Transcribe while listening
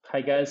Hi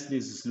guys,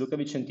 this is Luca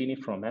Vicentini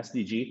from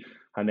SDG.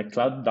 I'm a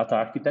cloud data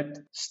architect.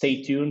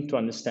 Stay tuned to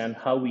understand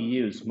how we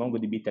use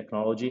MongoDB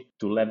technology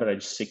to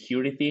leverage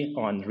security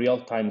on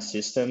real-time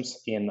systems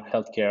in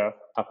healthcare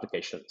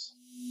applications.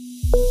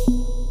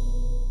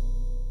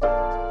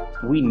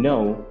 We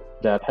know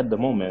that at the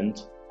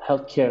moment,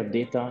 healthcare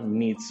data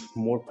needs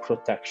more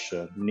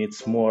protection,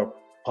 needs more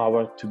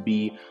power to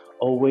be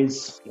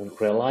always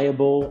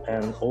reliable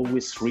and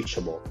always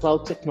reachable.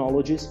 Cloud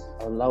technologies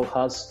allow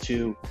us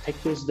to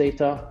take those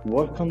data,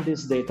 work on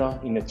this data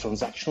in a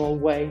transactional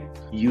way,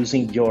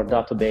 using your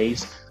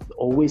database,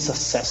 always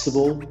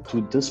accessible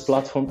to this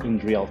platform in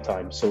real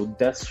time. So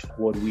that's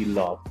what we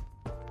love.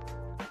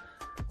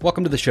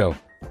 Welcome to the show.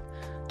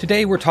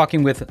 Today we're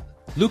talking with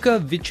Luca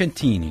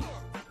Vicentini.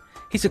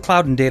 He's a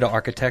cloud and data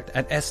architect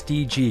at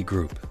SDG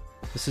Group.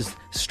 This is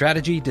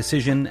Strategy,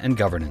 Decision, and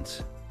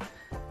Governance.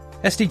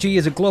 SDG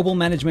is a global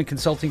management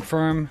consulting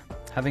firm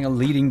having a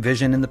leading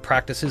vision in the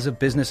practices of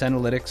business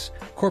analytics,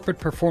 corporate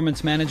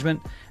performance management,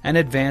 and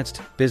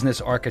advanced business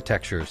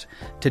architectures.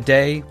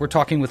 Today, we're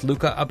talking with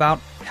Luca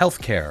about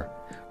healthcare,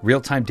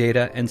 real-time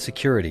data, and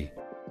security,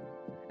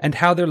 and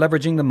how they're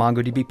leveraging the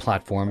MongoDB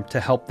platform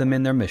to help them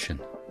in their mission.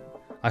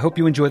 I hope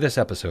you enjoy this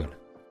episode.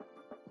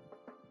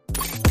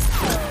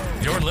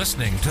 You're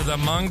listening to the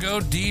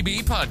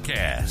MongoDB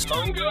Podcast.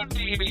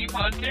 MongoDB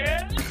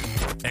Podcast?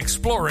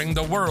 Exploring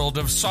the world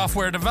of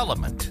software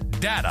development,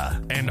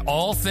 data, and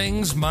all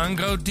things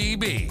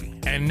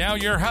MongoDB. And now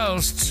your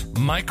hosts,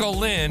 Michael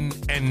Lynn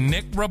and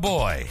Nick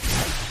Raboy.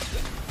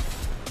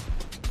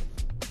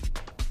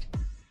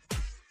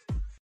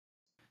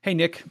 Hey,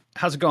 Nick.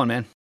 How's it going,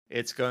 man?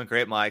 It's going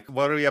great, Mike.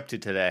 What are we up to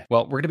today?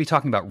 Well, we're going to be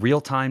talking about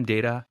real-time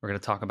data. We're going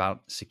to talk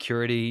about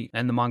security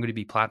and the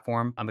MongoDB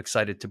platform. I'm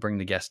excited to bring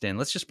the guest in.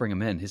 Let's just bring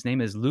him in. His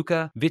name is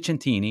Luca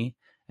Vicentini,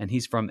 and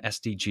he's from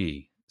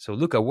SDG. So,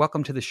 Luca,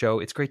 welcome to the show.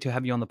 It's great to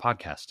have you on the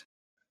podcast.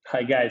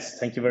 Hi, guys.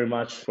 Thank you very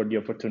much for the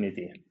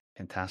opportunity.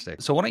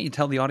 Fantastic. So why don't you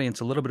tell the audience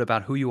a little bit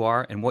about who you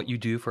are and what you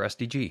do for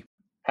SDG?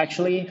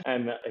 Actually,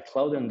 I'm a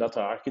cloud and data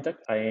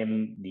architect. I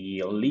am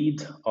the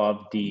lead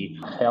of the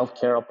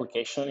healthcare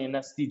application in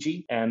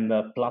SDG and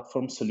the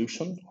platform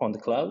solution on the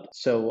cloud.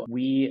 So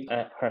we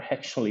are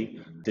actually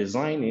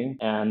designing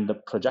and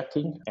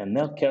projecting an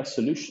healthcare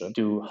solution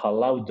to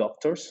allow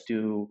doctors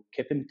to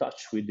keep in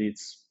touch with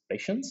its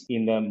patients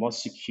in the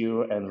most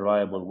secure and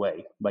reliable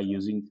way by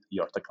using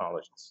your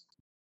technologies.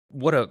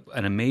 What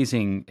an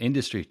amazing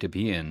industry to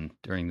be in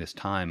during this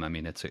time. I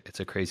mean, it's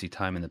a crazy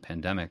time in the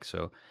pandemic.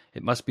 So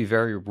it must be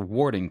very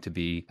rewarding to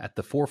be at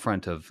the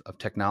forefront of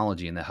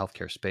technology in the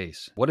healthcare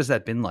space. What has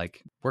that been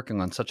like working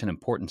on such an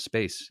important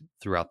space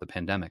throughout the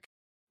pandemic?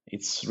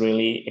 It's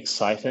really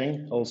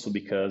exciting also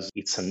because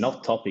it's a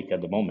hot topic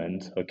at the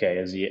moment. Okay,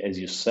 as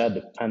you said,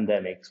 the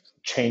pandemic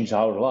changed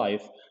our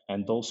life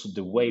and also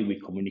the way we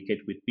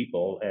communicate with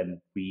people, and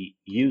we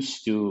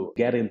used to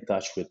get in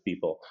touch with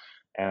people.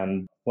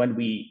 And when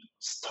we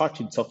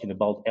started talking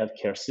about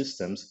healthcare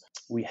systems,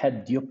 we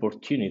had the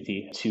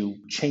opportunity to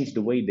change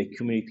the way they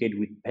communicate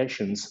with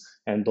patients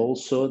and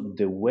also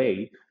the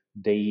way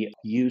they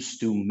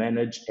used to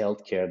manage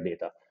healthcare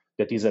data.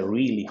 That is a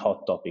really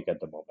hot topic at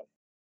the moment.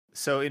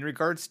 So in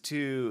regards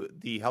to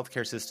the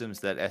healthcare systems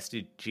that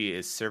SDG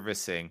is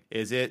servicing,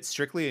 is it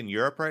strictly in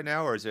Europe right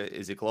now, or is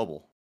it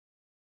global?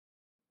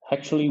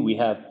 Actually, we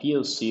have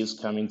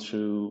POCs coming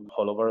through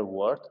all over the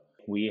world.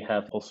 We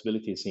have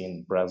possibilities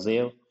in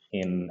Brazil,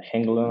 in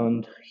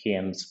England,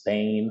 in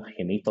Spain,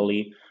 in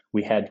Italy.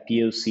 We had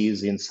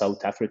POCs in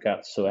South Africa.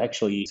 So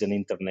actually, it's an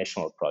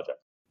international project.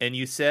 And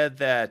you said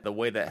that the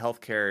way that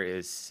healthcare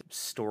is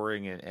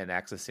storing and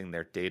accessing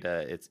their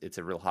data, it's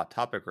a real hot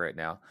topic right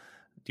now.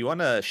 Do you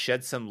want to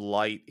shed some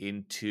light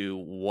into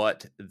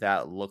what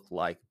that looked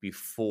like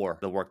before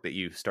the work that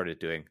you started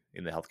doing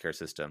in the healthcare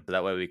system? So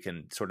that way we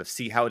can sort of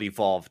see how it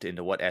evolved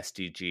into what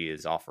SDG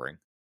is offering.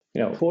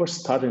 Before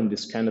starting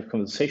this kind of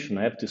conversation,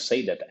 I have to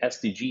say that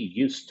SDG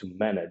used to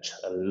manage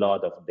a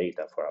lot of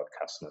data for our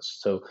customers.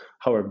 So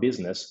our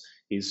business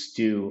is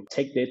to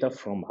take data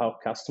from our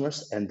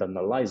customers and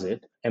analyze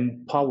it,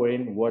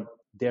 empowering what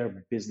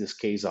their business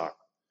case are.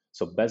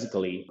 So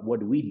basically,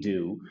 what we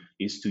do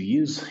is to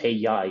use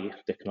AI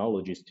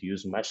technologies, to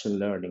use machine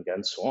learning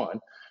and so on,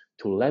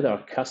 to let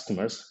our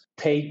customers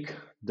take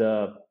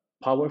the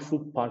powerful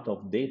part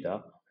of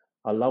data,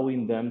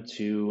 allowing them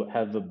to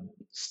have a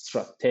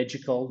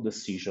strategical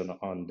decision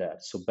on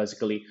that. So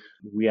basically,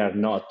 we are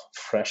not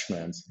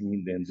freshmen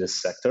in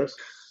this sector.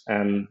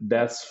 And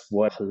that's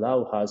what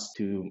allows us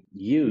to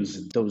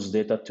use those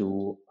data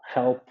to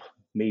help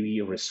maybe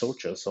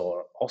researchers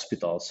or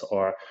hospitals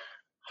or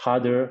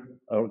other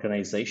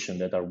organizations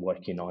that are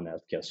working on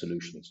healthcare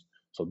solutions.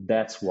 So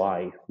that's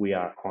why we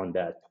are on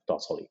that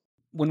totally.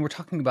 When we're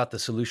talking about the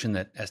solution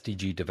that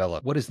SDG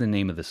developed, what is the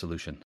name of the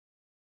solution?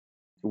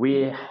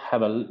 We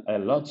have a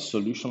lot of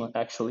solutions,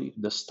 actually.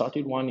 The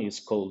started one is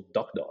called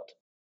DocDot.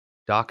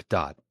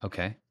 DocDot,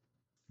 okay.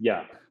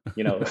 Yeah,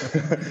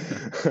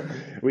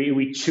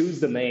 we choose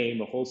the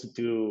name also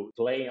to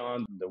play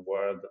on the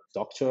word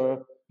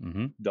doctor,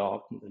 Mm-hmm.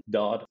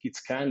 dot.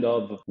 It's kind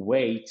of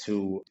way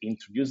to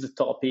introduce the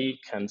topic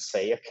and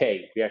say,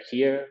 okay, we are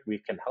here, we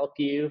can help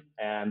you.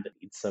 And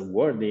it's a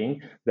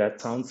wording that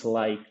sounds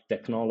like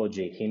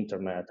technology,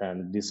 internet,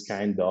 and this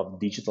kind of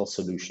digital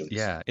solutions.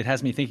 Yeah, it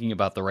has me thinking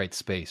about the right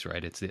space,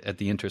 right? It's at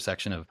the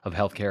intersection of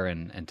healthcare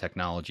and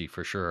technology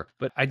for sure.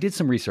 But I did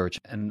some research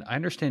and I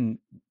understand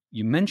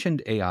you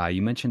mentioned AI,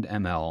 you mentioned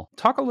ML.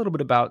 Talk a little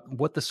bit about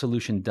what the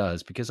solution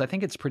does, because I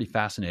think it's pretty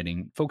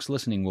fascinating. Folks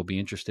listening will be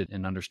interested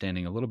in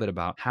understanding a little bit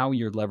about how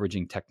you're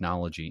leveraging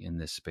technology in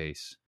this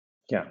space.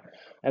 Yeah,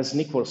 as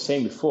Nick was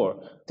saying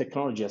before,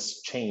 technology has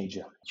changed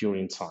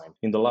during time.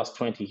 In the last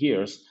 20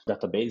 years,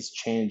 database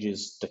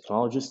changes,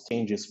 technologies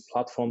changes,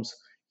 platforms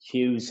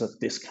use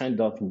this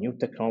kind of new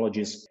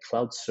technologies,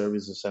 cloud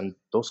services, and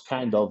those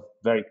kind of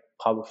very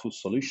powerful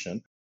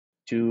solution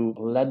to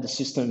let the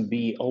system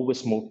be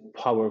always more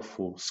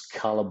powerful,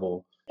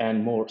 scalable,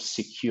 and more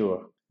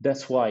secure.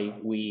 That's why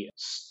we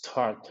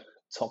start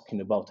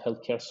talking about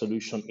healthcare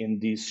solution in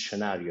these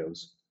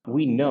scenarios.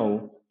 We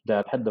know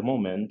that at the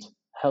moment,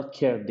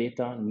 healthcare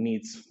data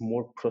needs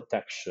more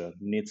protection,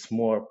 needs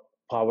more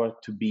power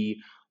to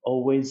be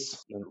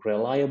always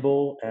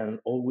reliable and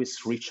always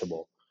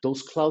reachable.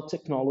 Those cloud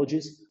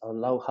technologies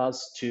allow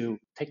us to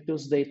take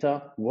those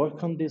data,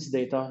 work on this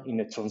data in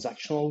a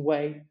transactional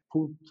way,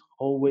 put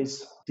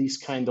always this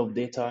kind of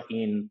data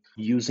in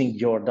using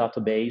your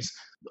database,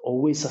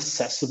 always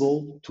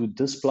accessible to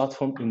this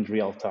platform in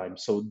real time.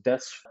 So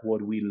that's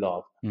what we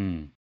love.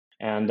 Mm.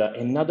 And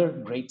another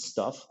great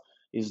stuff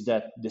is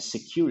that the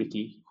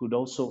security could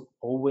also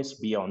always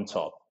be on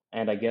top.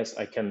 And I guess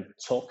I can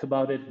talk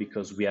about it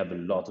because we have a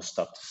lot of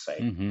stuff to say.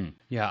 Mm-hmm.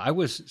 Yeah, I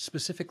was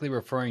specifically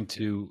referring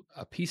to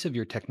a piece of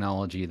your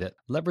technology that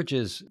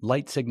leverages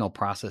light signal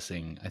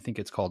processing. I think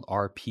it's called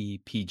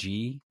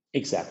RPPG.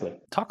 Exactly.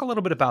 Talk a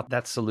little bit about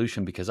that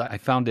solution because I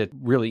found it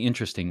really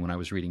interesting when I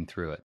was reading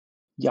through it.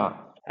 Yeah,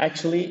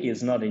 actually,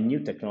 it's not a new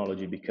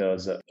technology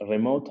because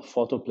remote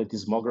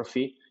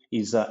photoplethysmography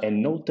is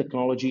an old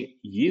technology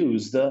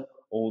used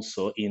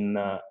also in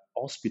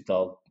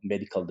hospital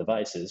medical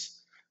devices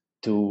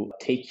to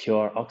take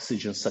your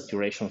oxygen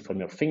saturation from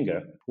your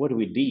finger. What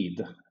we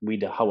did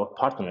with our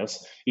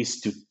partners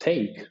is to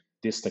take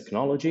this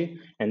technology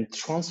and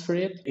transfer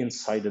it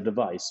inside the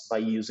device by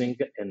using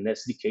an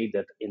SDK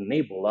that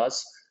enable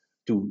us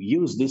to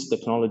use this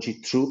technology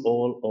through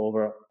all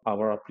over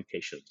our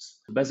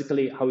applications.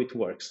 Basically, how it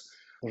works.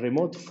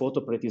 Remote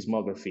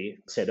photoplethysmography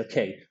said,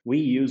 okay, we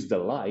use the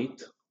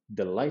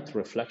light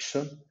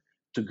reflection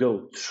to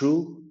go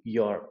through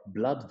your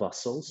blood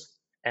vessels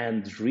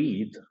and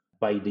read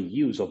by the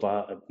use of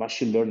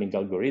machine learning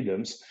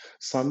algorithms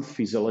some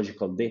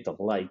physiological data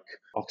like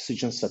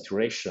oxygen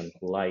saturation,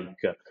 like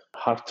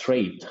heart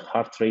rate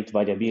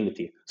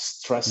variability,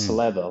 stress Mm.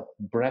 level,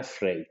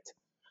 breath rate,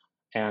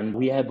 and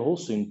we have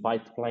also in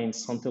pipeline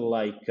something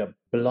like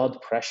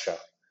blood pressure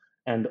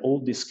and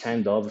all this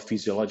kind of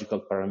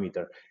physiological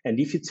parameter. And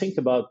if you think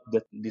about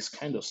this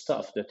kind of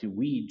stuff that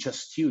we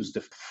just use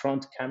the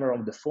front camera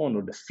of the phone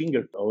or the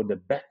finger or the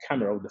back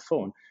camera of the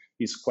phone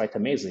is quite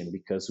amazing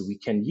because we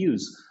can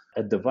use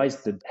a device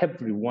that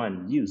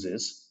everyone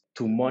uses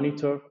to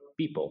monitor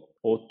people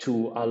or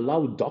to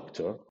allow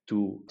doctor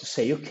to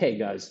say, okay,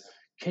 guys,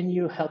 can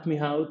you help me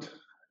out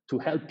to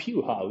help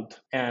you out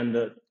and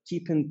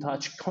keep in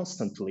touch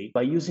constantly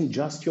by using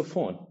just your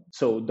phone.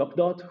 So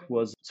DocDot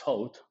was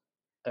taught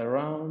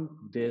around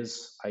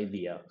this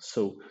idea.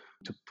 So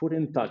to put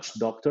in touch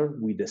doctor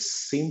with a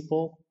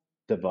simple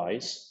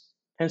device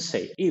and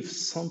say, if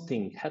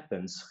something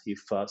happens, if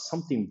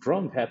something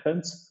wrong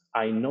happens,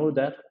 I know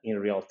that in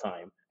real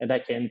time and I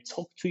can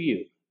talk to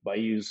you by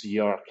use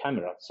your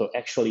camera. So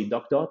actually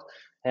DocDot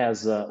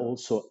has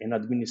also an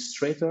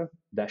administrator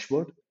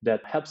dashboard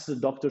that helps the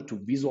doctor to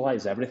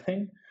visualize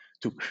everything,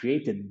 to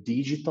create a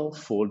digital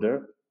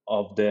folder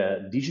of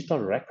the digital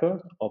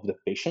record of the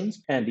patient.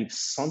 And if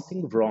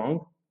something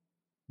wrong,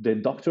 the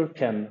doctor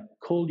can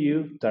call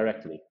you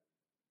directly.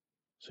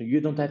 So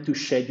you don't have to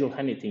schedule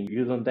anything.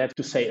 You don't have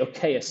to say,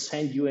 okay, I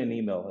send you an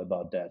email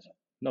about that.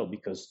 No,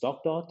 because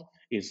DocDot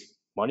is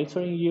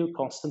monitoring you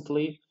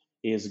constantly,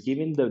 is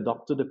giving the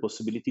doctor the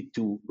possibility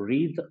to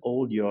read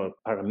all your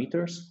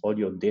parameters, all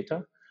your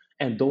data,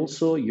 and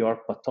also your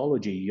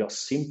pathology, your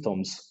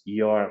symptoms,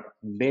 your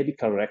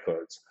medical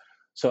records.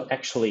 So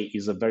actually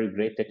is a very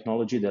great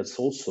technology that's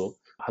also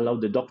allow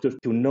the doctor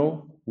to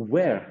know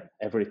where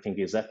everything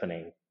is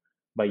happening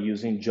by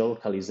using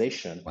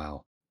geolocalization.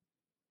 Wow.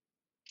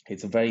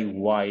 It's a very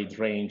wide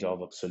range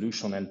of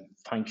solution and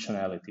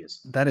functionalities.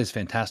 That is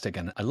fantastic.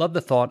 And I love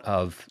the thought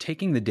of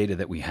taking the data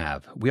that we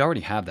have. We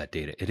already have that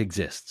data, it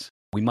exists.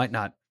 We might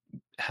not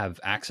have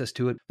access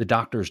to it. The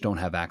doctors don't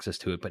have access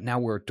to it, but now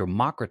we're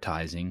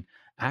democratizing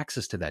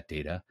access to that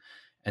data.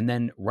 And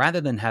then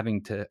rather than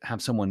having to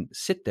have someone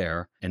sit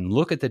there and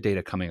look at the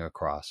data coming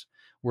across,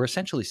 we're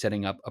essentially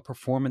setting up a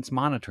performance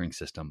monitoring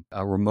system,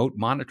 a remote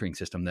monitoring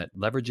system that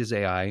leverages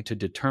AI to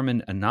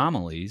determine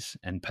anomalies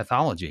and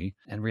pathology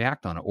and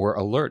react on it or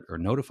alert or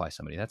notify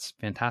somebody. That's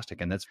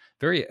fantastic. And that's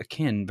very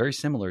akin, very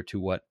similar to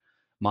what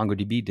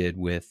MongoDB did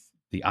with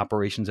the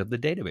operations of the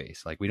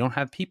database. Like we don't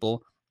have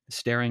people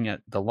staring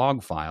at the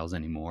log files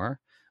anymore.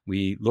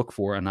 We look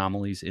for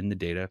anomalies in the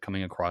data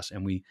coming across,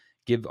 and we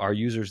give our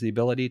users the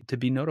ability to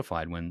be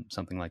notified when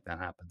something like that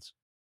happens.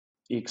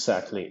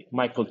 Exactly.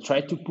 Michael,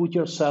 try to put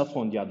yourself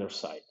on the other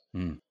side.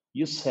 Mm.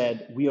 You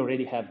said we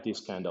already have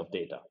this kind of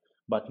data,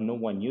 but no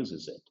one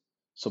uses it.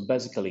 So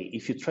basically,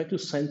 if you try to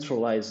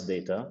centralize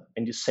data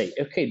and you say,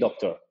 okay,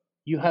 doctor,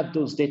 you have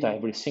those data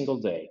every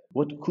single day.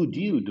 What could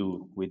you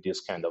do with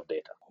this kind of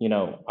data?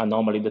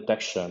 Anomaly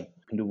detection,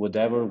 do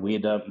whatever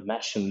with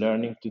machine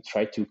learning to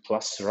try to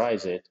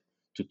clusterize it,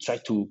 to try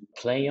to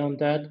play on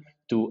that,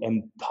 to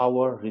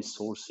empower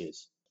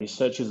resources.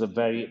 Research is a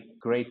very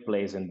great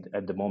place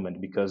at the moment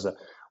because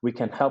we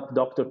can help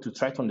doctor to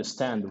try to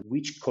understand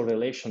which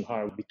correlation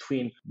are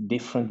between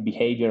different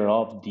behavior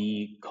of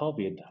the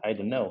COVID, I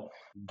don't know,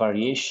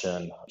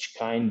 variation, which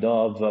kind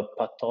of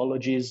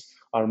pathologies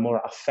are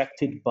more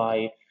affected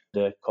by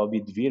the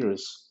COVID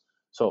virus.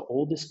 So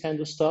all this kind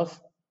of stuff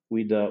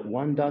with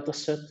one data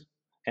set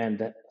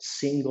and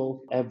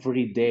single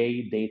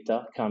everyday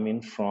data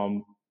coming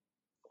from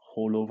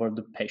all over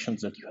the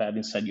patients that you have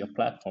inside your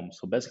platform.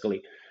 So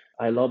basically,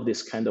 I love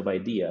this kind of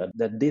idea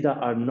that data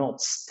are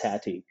not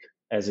static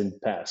as in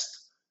past.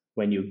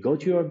 When you go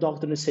to your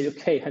doctor and say,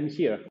 okay, I'm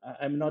here,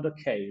 I'm not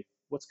okay,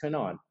 what's going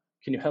on?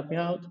 Can you help me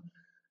out?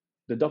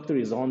 The doctor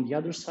is on the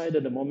other side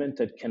at the moment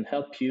that can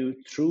help you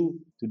through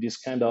to this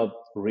kind of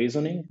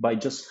reasoning by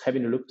just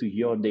having a look to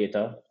your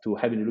data, to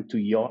having a look to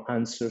your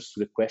answers to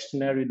the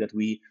questionnaire that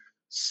we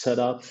set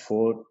up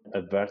for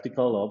a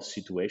vertical of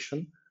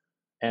situation.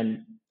 And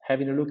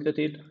having a look at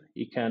it,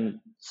 you can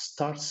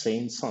start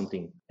saying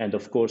something. And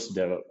of course,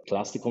 the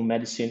classical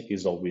medicine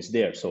is always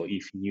there. So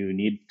if you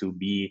need to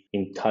be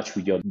in touch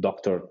with your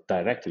doctor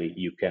directly,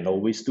 you can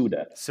always do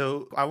that.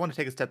 So I want to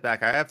take a step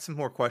back. I have some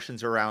more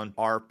questions around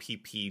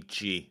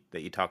RPPG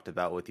that you talked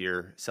about with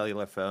your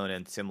cellular phone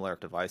and similar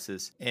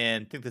devices.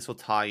 And I think this will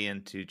tie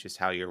into just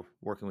how you're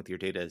working with your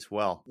data as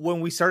well.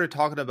 When we started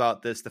talking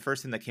about this, the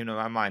first thing that came to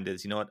my mind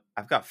is, you know what,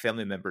 I've got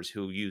family members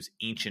who use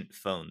ancient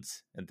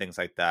phones and things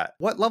like that.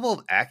 What level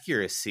of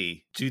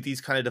accuracy do these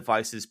kind of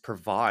devices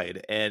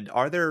provide? And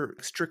are there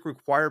strict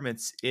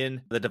requirements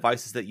in the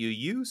devices that you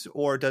use,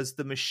 or does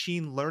the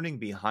machine learning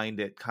behind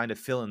it kind of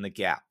fill in the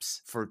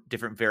gaps for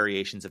different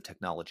variations of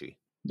technology?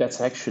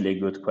 That's actually a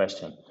good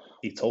question.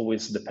 It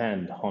always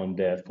depends on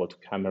the photo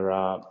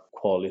camera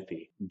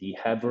quality. The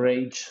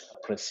average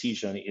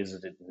precision is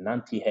at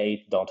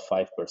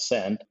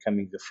 98.5%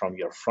 coming from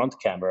your front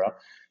camera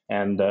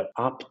and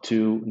up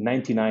to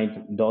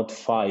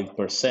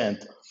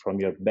 99.5% from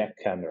your back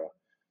camera.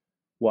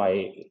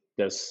 Why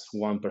there's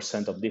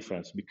 1% of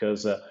difference?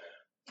 Because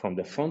from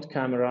the front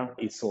camera,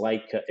 it's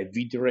like a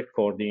video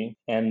recording.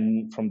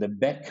 And from the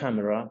back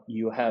camera,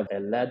 you have a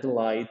LED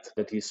light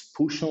that is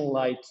pushing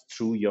light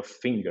through your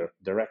finger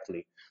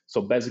directly.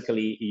 So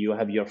basically, you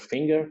have your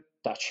finger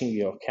touching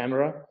your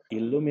camera,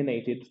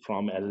 illuminated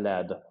from a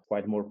LED,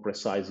 quite more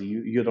precise.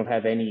 You don't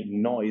have any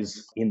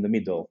noise in the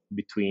middle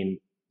between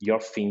your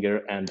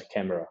finger and the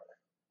camera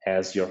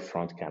as your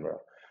front camera.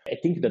 I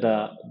think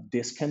that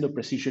this kind of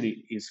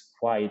precision is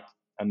quite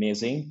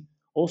amazing,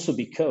 also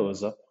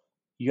because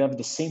you have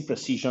the same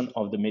precision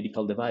of the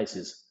medical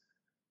devices.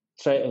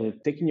 Try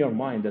taking your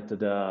mind that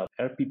the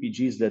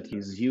RPPGs that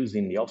is used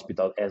in the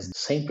hospital has the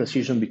same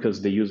precision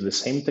because they use the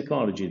same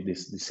technology,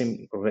 the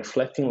same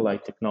reflecting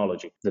light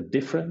technology. The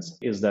difference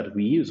is that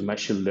we use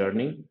machine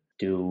learning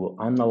to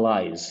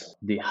analyze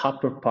the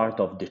upper part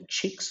of the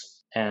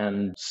cheeks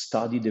and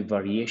study the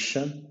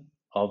variation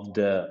of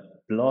the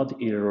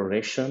blood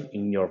irrigation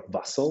in your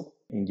vessel,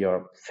 in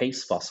your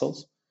face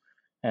vessels,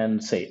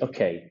 and say,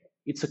 okay,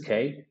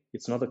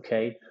 it's not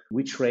okay,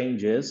 which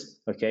range is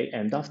okay.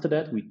 And after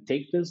that, we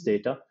take this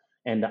data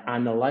and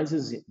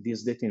analyzes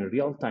this data in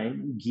real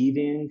time,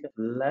 giving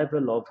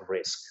level of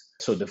risk.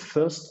 So the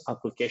first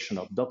application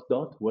of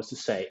DocDot was to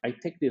say, I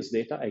take this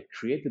data, I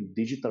create a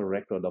digital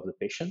record of the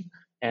patient,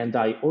 and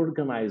I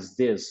organize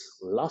this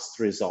last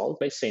result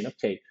by saying,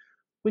 okay,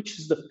 which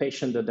is the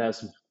patient that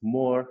has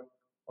more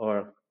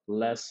or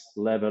less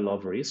level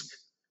of risk,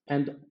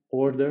 and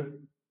order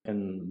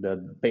and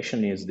the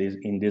patient is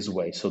in this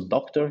way. So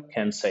doctor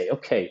can say,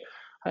 okay,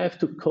 I have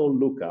to call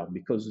Luca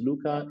because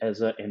Luca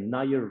has a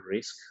higher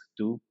risk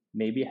to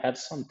maybe have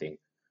something.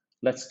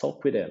 Let's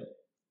talk with him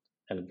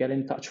and get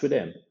in touch with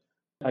him.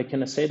 I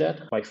can say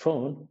that by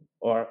phone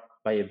or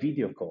by a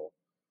video call.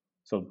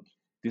 So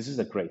this is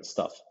a great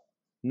stuff.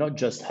 Not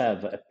just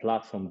have a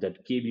platform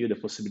that give you the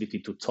possibility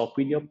to talk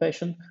with your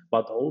patient,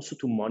 but also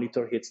to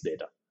monitor its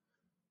data.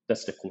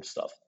 That's the cool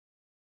stuff.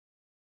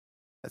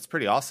 That's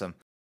pretty awesome.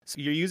 So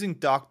you're using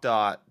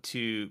DocDot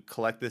to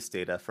collect this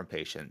data from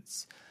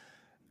patients.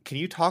 Can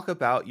you talk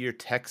about your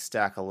tech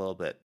stack a little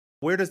bit?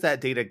 Where does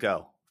that data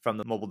go from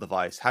the mobile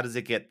device? How does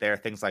it get there?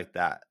 Things like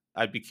that.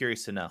 I'd be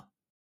curious to know.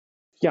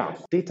 Yeah,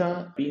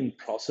 data being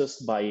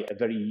processed by a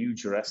very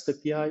huge REST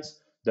APIs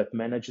that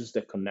manages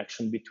the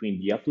connection between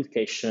the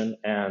application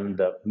and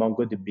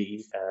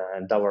MongoDB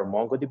and our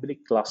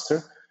MongoDB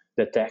cluster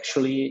that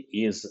actually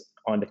is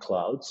on the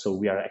cloud. So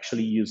we are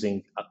actually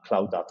using a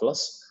Cloud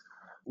Atlas.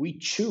 We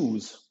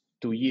choose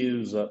to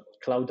use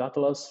Cloud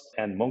Atlas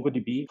and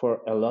MongoDB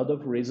for a lot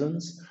of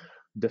reasons.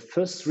 The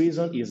first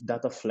reason is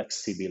data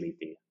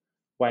flexibility.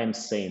 Why I'm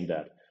saying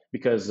that?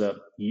 Because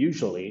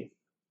usually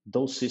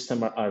those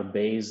systems are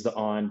based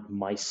on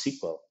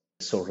MySQL,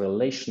 so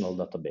relational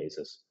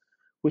databases,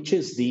 which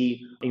is the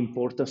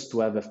importance to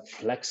have a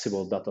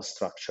flexible data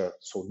structure,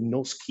 so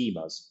no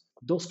schemas.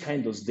 Those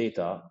kinds of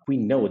data we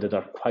know that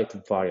are quite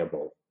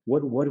variable.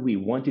 What we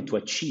wanted to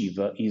achieve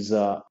is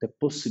the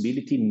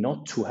possibility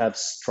not to have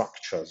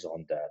structures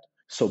on that.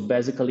 So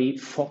basically,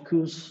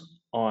 focus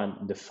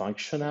on the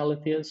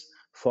functionalities,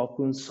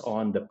 focus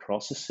on the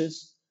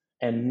processes,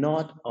 and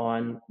not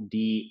on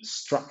the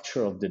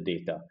structure of the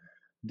data.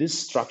 This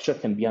structure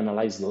can be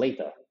analyzed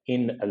later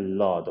in a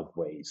lot of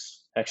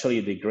ways.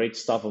 Actually, the great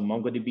stuff of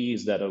MongoDB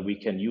is that we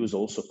can use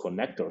also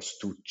connectors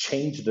to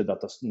change the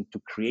data,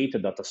 to create a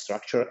data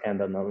structure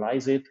and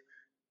analyze it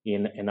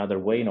in another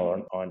way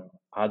or on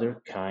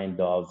other kind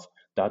of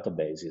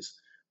databases.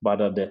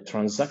 But the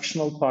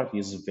transactional part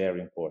is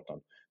very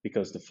important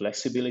because the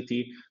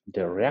flexibility,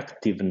 the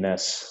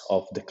reactiveness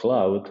of the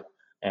cloud,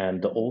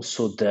 and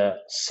also the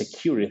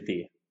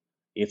security,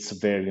 it's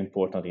very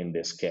important in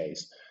this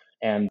case.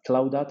 And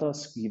Cloud Data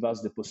give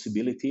us the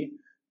possibility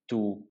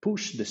to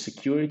push the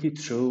security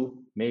through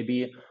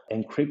maybe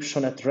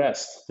encryption at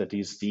rest, that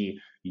is the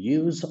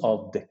use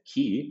of the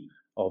key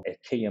of a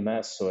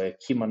KMS or a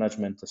key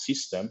management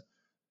system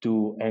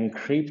to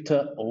encrypt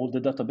all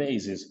the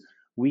databases.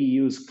 We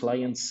use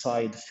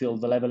client-side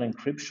field level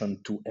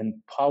encryption to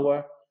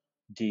empower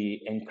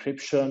the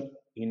encryption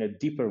in a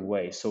deeper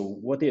way. So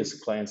what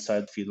is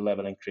client-side field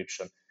level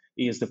encryption?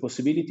 Is the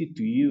possibility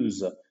to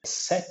use a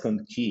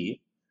second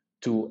key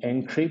to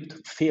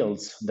encrypt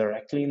fields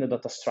directly in the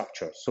data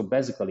structure. So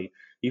basically,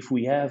 if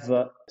we have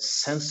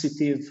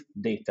sensitive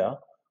data,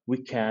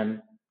 we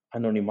can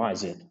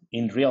anonymize it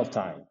in real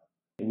time.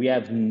 We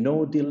have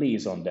no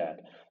delays on that.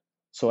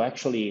 So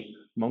actually,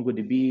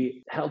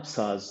 MongoDB helps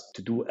us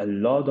to do a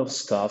lot of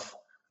stuff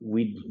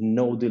with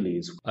no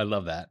delays. I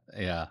love that.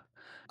 Yeah.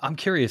 I'm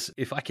curious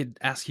if I could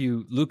ask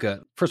you,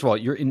 Luca, first of all,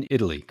 you're in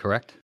Italy,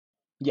 correct?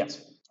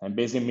 Yes, I'm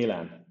based in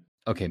Milan.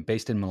 Okay,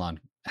 based in Milan.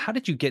 How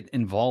did you get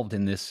involved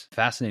in this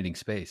fascinating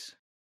space?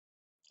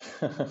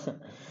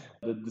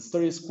 The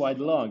story is quite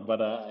long,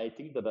 but I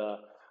think that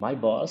my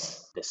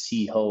boss, the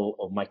CEO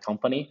of my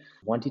company,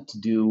 wanted to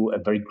do a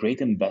very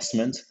great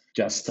investment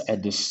just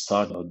at the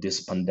start of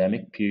this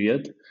pandemic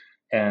period.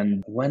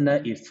 And when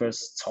he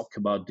first talked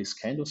about this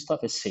kind of stuff,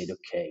 I said,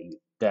 okay,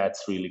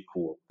 that's really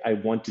cool. I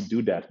want to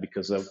do that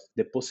because of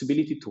the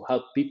possibility to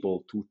help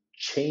people to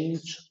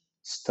change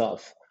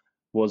stuff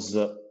was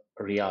a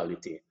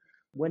reality.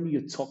 When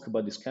you talk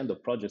about this kind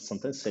of project,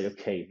 sometimes say,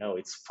 okay, no,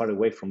 it's far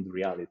away from the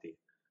reality.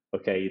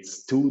 Okay,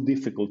 it's too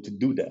difficult to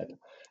do that.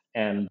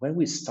 And when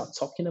we start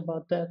talking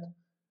about that,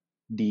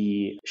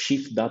 the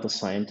chief data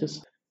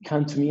scientist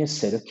came to me and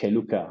said, okay,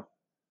 Luca,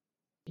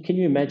 can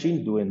you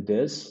imagine doing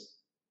this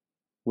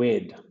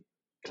with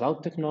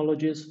cloud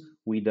technologies,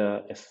 with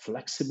a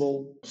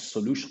flexible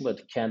solution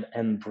that can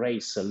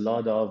embrace a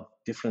lot of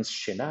different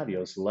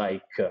scenarios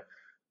like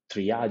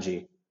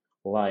triage,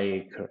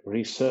 like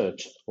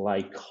research,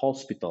 like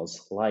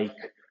hospitals, like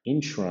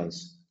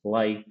insurance,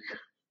 like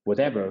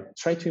whatever.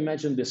 Try to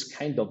imagine this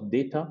kind of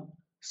data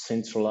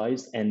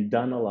centralized and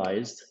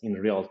analyzed in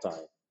real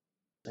time.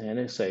 And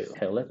I say,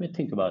 okay, let me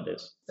think about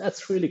this.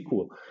 That's really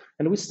cool.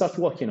 And we start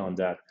working on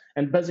that.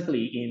 And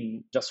basically,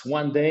 in just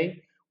one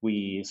day,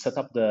 we set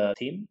up the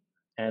team.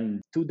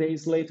 And 2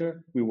 days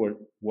later, we were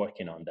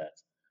working on that.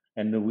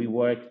 And we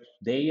worked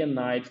day and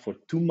night for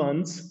 2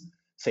 months,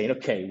 saying,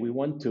 okay, we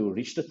want to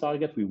reach the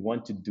target. We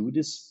want to do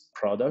this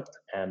product.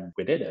 And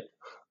we did it,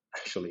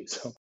 actually.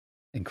 So,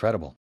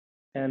 Incredible.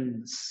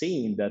 and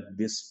seeing that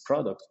this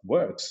product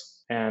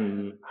works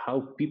and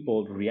how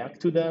people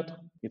react to that,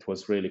 it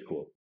was really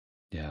cool.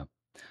 Yeah.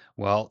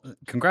 Well,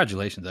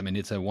 congratulations. I mean,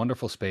 it's a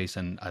wonderful space,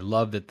 and I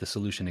love that the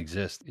solution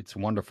exists. It's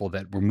wonderful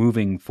that we're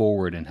moving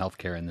forward in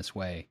healthcare in this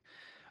way.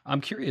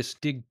 I'm curious,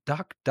 did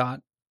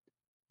DocDot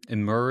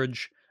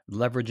emerge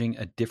leveraging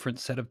a different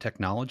set of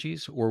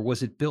technologies, or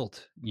was it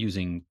built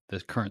using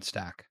the current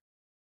stack?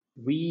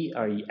 We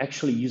are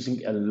actually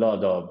using a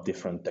lot of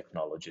different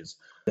technologies.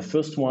 The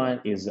first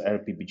one is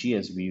RPPG,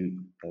 as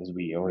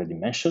we already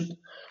mentioned.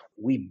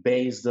 We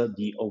based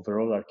the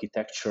overall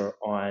architecture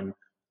on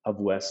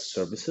AWS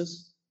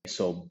services.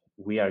 So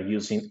we are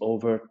using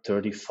over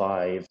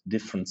 35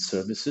 different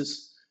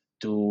services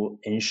to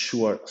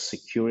ensure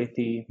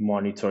security,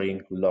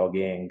 monitoring,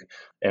 logging,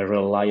 a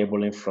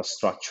reliable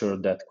infrastructure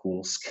that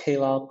could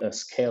scale up,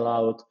 scale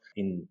out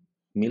in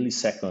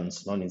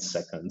milliseconds, not in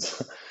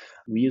seconds.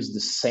 We use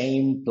the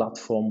same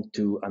platform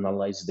to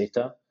analyze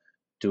data,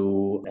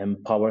 to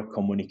empower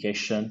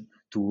communication,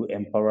 to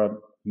empower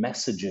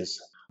messages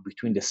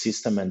between the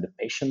system and the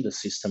patient, the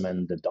system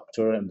and the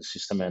doctor, and the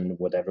system and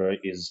whatever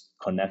is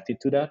connected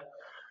to that.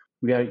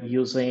 We are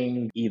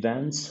using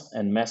events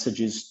and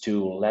messages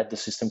to let the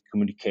system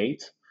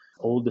communicate.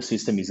 All the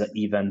system is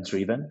event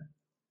driven.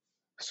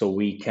 so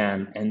we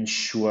can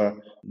ensure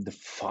the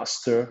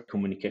faster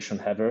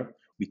communication ever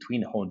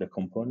between all the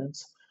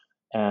components.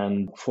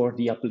 And for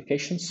the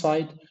application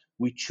side,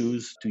 we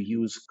choose to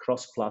use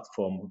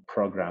cross-platform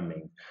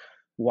programming.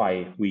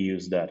 Why we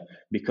use that?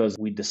 Because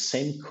with the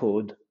same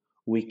code,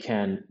 we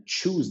can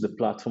choose the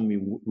platform we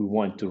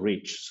want to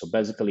reach. So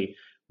basically,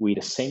 with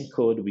the same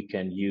code, we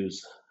can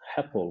use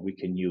Apple, we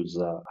can use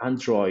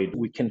Android,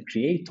 we can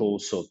create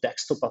also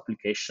desktop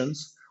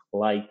applications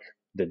like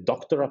the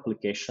doctor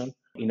application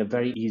in a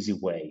very easy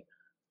way.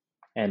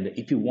 And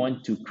if you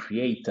want to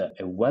create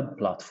a web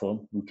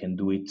platform, we can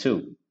do it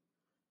too.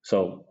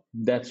 So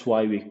that's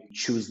why we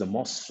choose the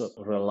most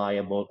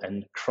reliable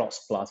and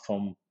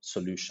cross-platform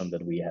solution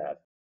that we have.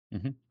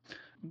 Mhm.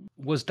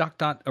 Was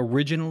DocDot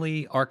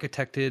originally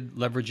architected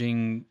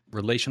leveraging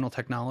relational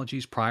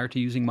technologies prior to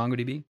using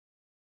MongoDB?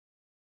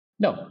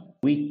 No,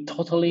 we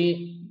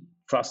totally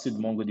trusted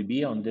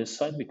MongoDB on this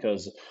side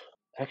because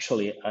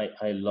actually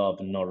I love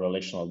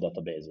non-relational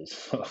databases.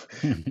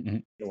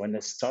 When I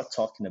start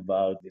talking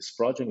about this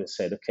project, I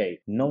said, okay,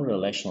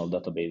 non-relational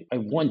database. I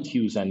won't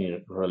use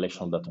any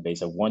relational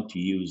database. I want to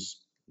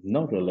use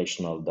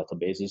non-relational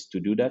databases to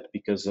do that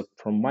because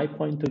from my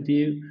point of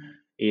view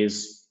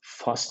is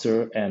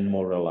faster and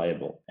more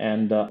reliable.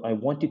 And I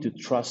wanted to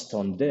trust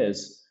on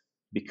this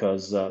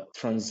because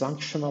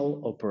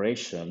transactional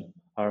operation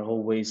are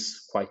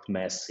always quite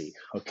messy.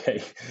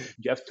 Okay,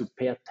 you have to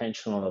pay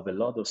attention of a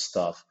lot of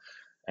stuff,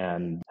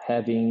 and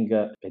having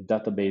a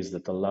database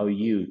that allow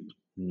you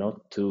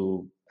not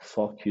to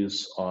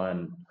focus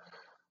on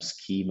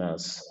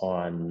schemas,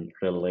 on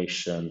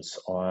relations,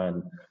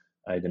 on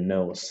I don't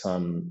know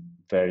some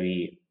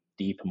very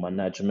deep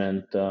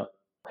management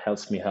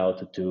helps me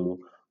out to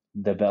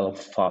develop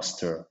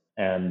faster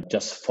and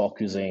just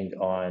focusing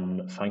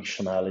on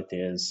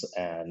functionalities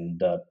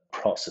and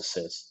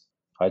processes.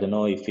 I don't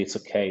know if it's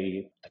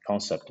okay, the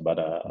concept, but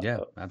Yeah,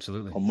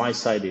 absolutely. on my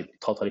side,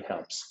 it totally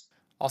helps.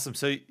 Awesome.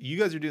 So you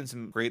guys are doing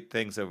some great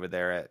things over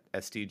there at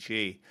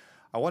SDG.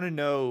 I want to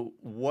know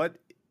what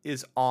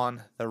is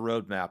on the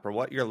roadmap or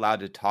what you're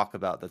allowed to talk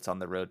about that's on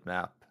the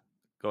roadmap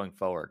going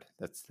forward.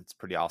 That's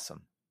pretty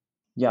awesome.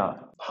 Yeah,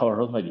 our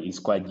roadmap is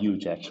quite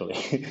huge actually.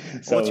 Well,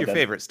 what's So your that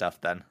favorite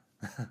stuff then?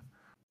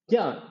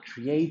 yeah,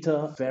 create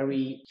a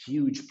very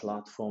huge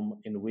platform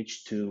in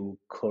which to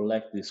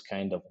collect this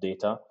kind of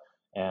data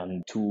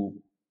and to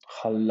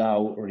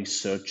allow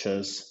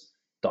researchers,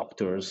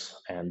 doctors,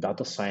 and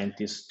data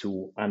scientists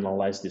to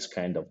analyze this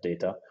kind of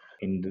data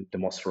in the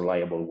most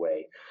reliable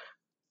way.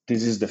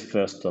 This is the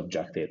first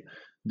objective.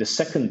 The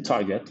second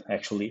target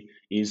actually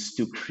is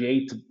to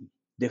create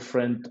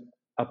different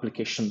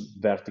application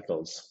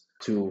verticals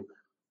to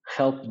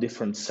help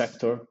different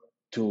sector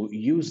to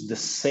use the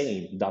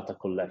same data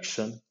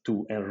collection,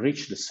 to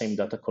enrich the same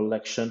data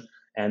collection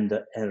and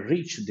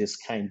enrich this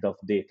kind of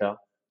data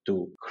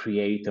to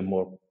create a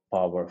more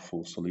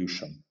powerful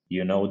solution.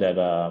 You know that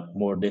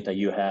more data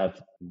you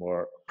have,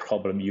 more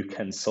problem you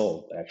can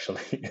solve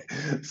actually.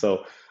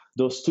 So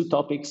those two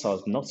topics are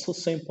not so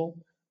simple,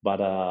 but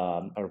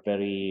are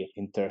very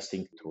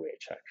interesting to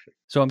reach actually.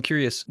 So I'm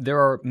curious, there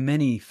are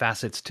many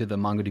facets to the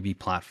MongoDB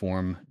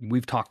platform.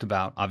 We've talked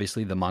about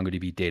obviously the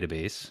MongoDB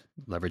database,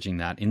 leveraging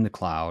that in the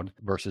cloud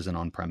versus an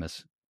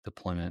on-premise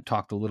deployment.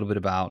 Talked a little bit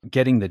about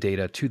getting the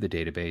data to the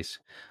database.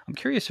 I'm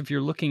curious if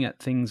you're looking at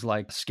things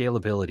like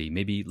scalability,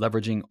 maybe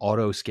leveraging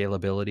auto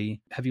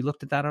scalability. Have you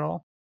looked at that at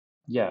all?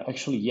 Yeah,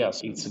 actually,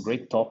 yes, it's a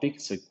great topic.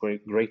 It's a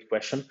great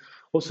question.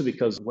 Also,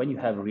 because when you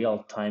have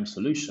real time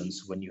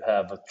solutions, when you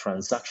have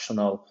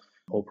transactional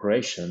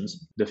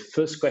operations, the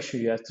first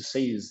question you have to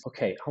say is,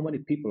 okay, how many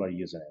people are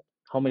using it?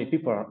 How many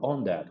people are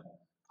on that?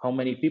 How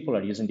many people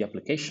are using the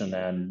application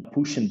and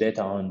pushing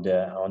data on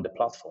the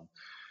platform?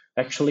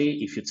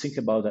 Actually, if you think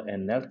about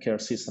an healthcare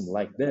system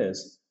like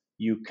this,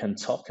 you can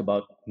talk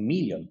about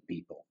million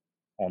people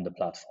on the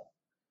platform.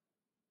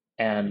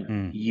 And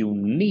Mm, you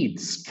need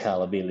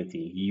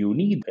scalability, you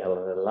need a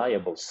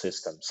reliable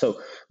system.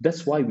 So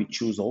that's why we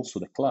choose also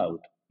the cloud,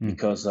 mm,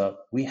 because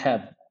we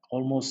have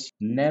almost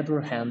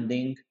never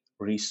ending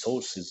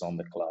resources on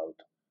the cloud.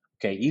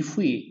 Okay, if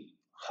we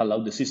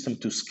allow the system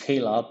to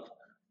scale up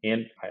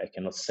in, I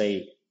cannot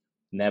say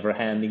never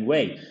ending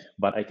way,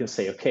 but I can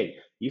say, okay,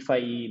 if I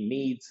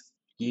need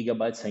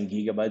gigabytes and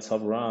gigabytes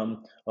of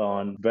RAM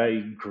on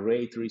very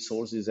great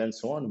resources and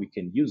so on, we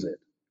can use it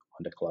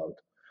on the cloud.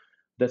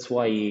 That's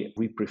why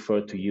we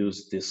prefer to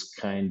use this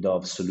kind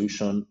of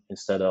solution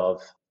instead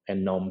of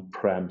an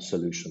on-prem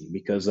solution,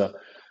 because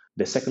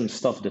the second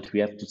stuff that we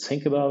have to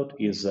think about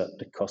is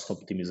the cost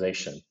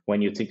optimization.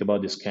 When you think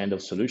about this kind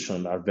of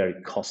solution, are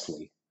very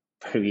costly,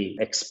 very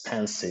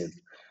expensive,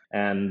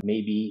 and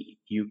maybe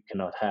you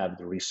cannot have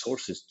the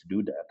resources to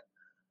do that.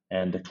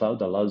 And the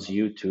cloud allows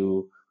you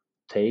to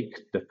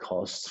take the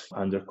cost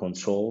under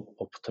control,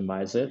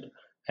 optimize it,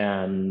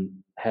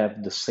 and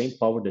have the same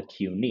power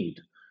that you need.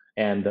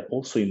 And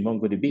also in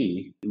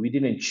MongoDB, we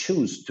didn't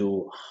choose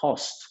to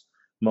host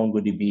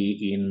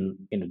MongoDB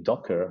in a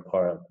Docker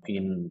or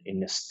in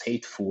a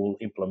stateful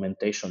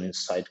implementation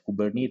inside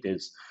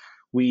Kubernetes.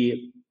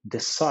 We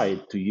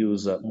decide to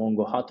use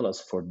Mongo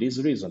Atlas for this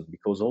reason,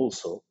 because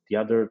also the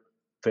other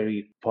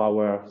very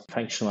power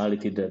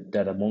functionality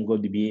that a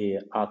MongoDB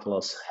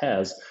Atlas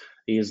has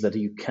is that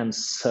you can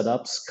set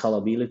up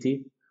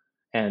scalability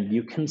and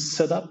you can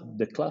set up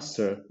the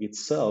cluster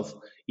itself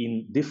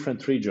in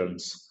different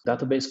regions.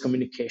 Database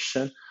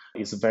communication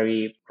is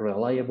very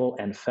reliable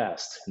and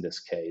fast in this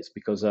case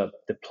because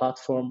the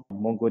platform,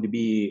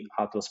 MongoDB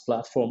Atlas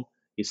platform,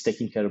 is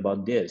taking care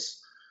about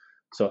this.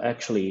 So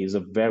actually, it's a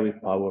very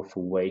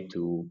powerful way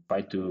to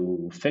try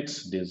to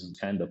fix this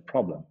kind of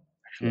problem,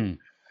 actually.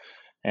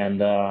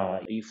 And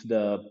if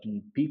the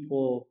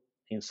people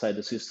inside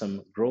the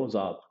system grows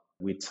up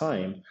with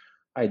time,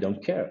 I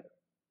don't care.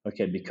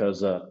 Okay,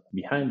 because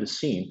behind the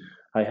scene,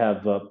 I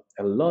have a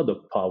lot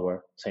of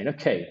power saying,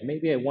 okay,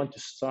 maybe I want to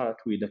start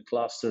with a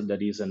cluster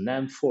that is an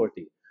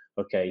M40,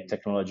 okay,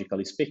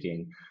 technologically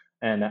speaking,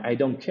 and I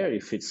don't care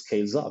if it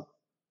scales up,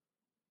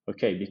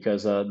 okay,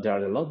 because there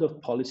are a lot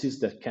of policies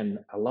that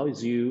can allow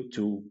you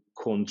to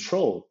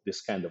control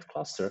this kind of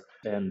cluster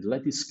and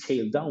let it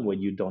scale down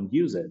when you don't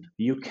use it.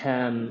 You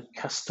can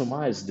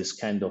customize this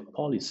kind of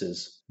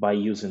policies by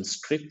using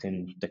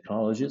scripting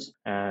technologies,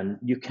 and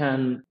you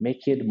can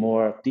make it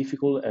more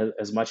difficult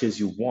as much as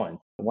you want.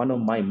 One of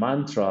my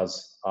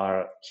mantras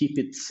are keep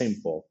it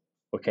simple,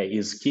 okay,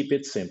 is keep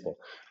it simple.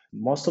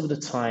 Most of the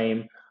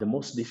time, the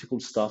most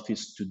difficult stuff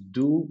is to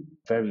do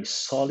very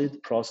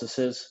solid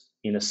processes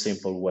in a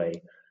simple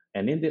way.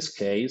 And in this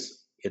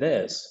case, it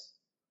is.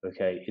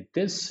 Okay, it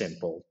is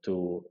simple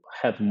to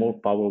have more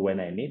power when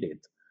I need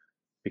it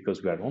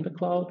because we are on the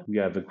cloud, we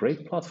have a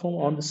great platform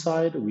on the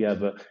side, we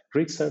have a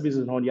great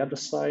services on the other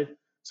side.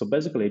 So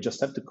basically, I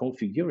just have to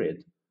configure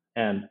it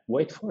and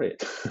wait for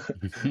it.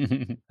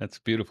 That's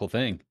a beautiful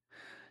thing.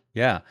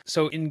 Yeah.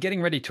 So in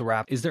getting ready to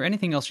wrap, is there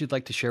anything else you'd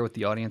like to share with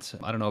the audience?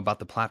 I don't know, about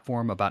the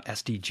platform, about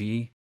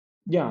SDG?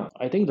 Yeah,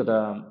 I think that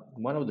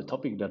one of the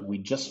topics that we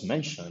just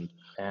mentioned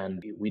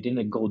and we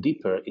didn't go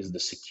deeper is the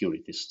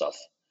security stuff.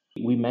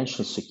 We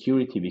mentioned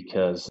security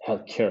because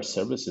healthcare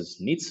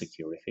services need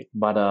security,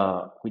 but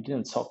we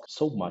didn't talk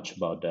so much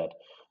about that.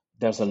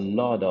 There's a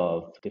lot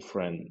of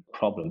different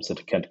problems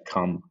that can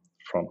come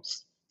from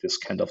this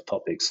kind of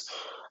topics.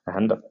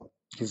 And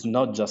it's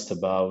not just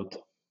about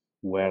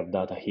where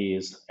data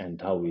is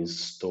and how it's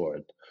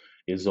stored.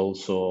 It's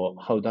also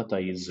how data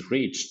is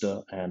reached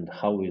and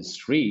how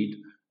it's read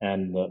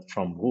and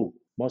from who.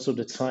 Most of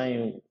the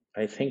time,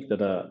 I think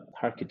that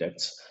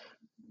architects,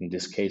 in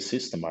this case,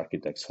 system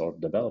architects or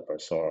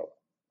developers or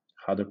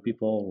other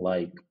people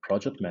like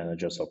project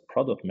managers or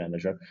product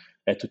manager,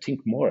 had to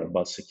think more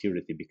about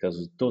security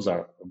because those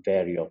are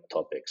very hot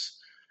topics.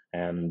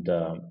 And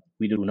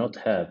we do not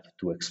have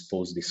to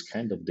expose this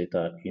kind of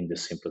data in the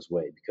simplest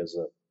way because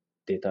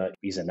data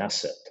is an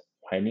asset.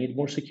 I need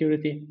more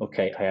security.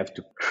 Okay, I have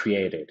to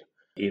create it.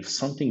 If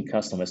something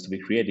custom has to be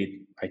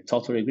created, I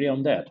totally agree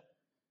on that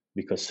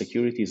because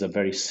security is a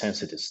very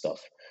sensitive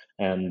stuff.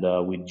 And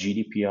with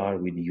GDPR,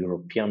 with the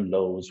European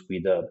laws,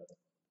 with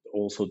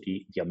also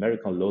the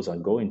American laws are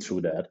going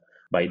through that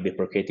by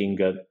deprecating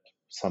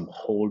some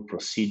whole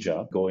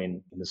procedure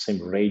going in the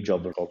same range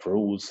of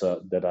rules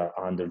that are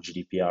under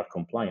GDPR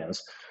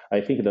compliance.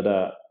 I think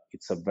that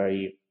it's a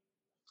very,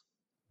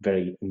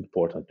 very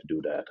important to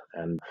do that.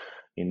 And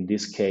in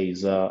this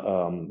case,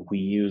 we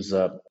use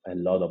a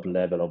lot of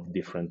level of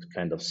different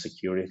kind of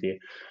security,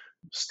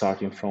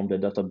 starting from the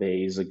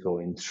database,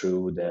 going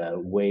through the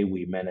way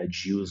we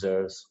manage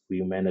users, we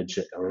manage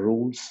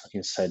rules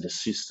inside the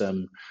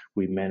system,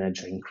 we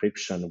manage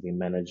encryption, we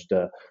manage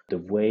the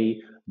way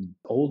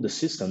all the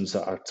systems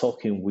are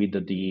talking with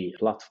the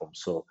platform.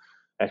 So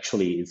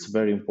actually, it's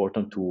very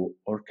important to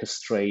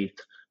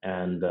orchestrate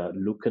and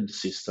look at the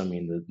system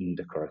in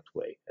the correct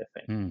way, I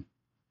think.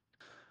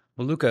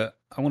 Well, Luca,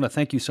 I want to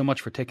thank you so much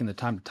for taking the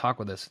time to talk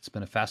with us. It's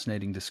been a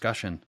fascinating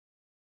discussion.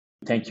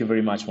 Thank you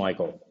very much,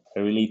 Michael. I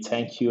really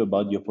thank you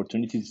about the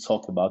opportunity to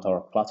talk about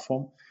our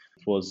platform.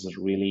 It was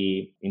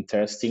really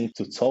interesting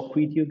to talk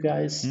with you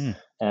guys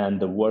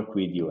and work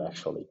with you,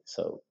 actually.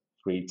 So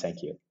really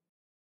thank you.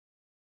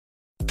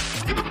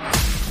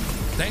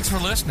 Thanks for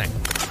listening.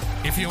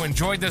 If you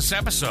enjoyed this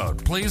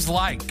episode, please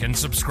like and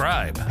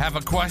subscribe. Have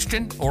a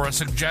question or a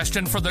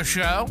suggestion for the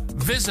show?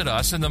 Visit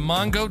us in the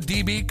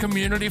MongoDB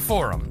community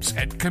forums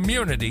at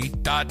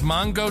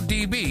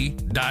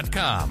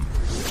community.mongodb.com.